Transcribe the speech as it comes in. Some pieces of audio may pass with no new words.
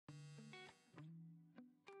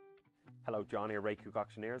Hello, John here, Ray Cook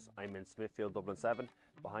Auctioneers. I'm in Smithfield, Dublin 7.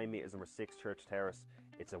 Behind me is number 6 Church Terrace.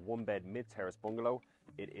 It's a one-bed mid-terrace bungalow.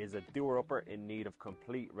 It is a doer-upper in need of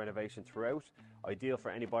complete renovation throughout. Ideal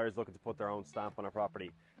for any buyers looking to put their own stamp on a property.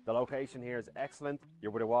 The location here is excellent.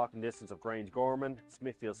 You're within a walking distance of Grangegorman.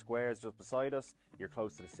 Smithfield Square is just beside us. You're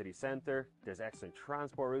close to the city centre. There's excellent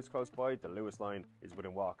transport routes close by. The LUAS line is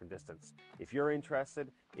within walking distance. If you're interested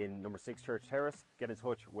in number 6 Church Terrace, get in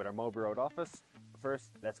touch with our Mulberry Road office.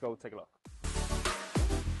 First, let's go take a look.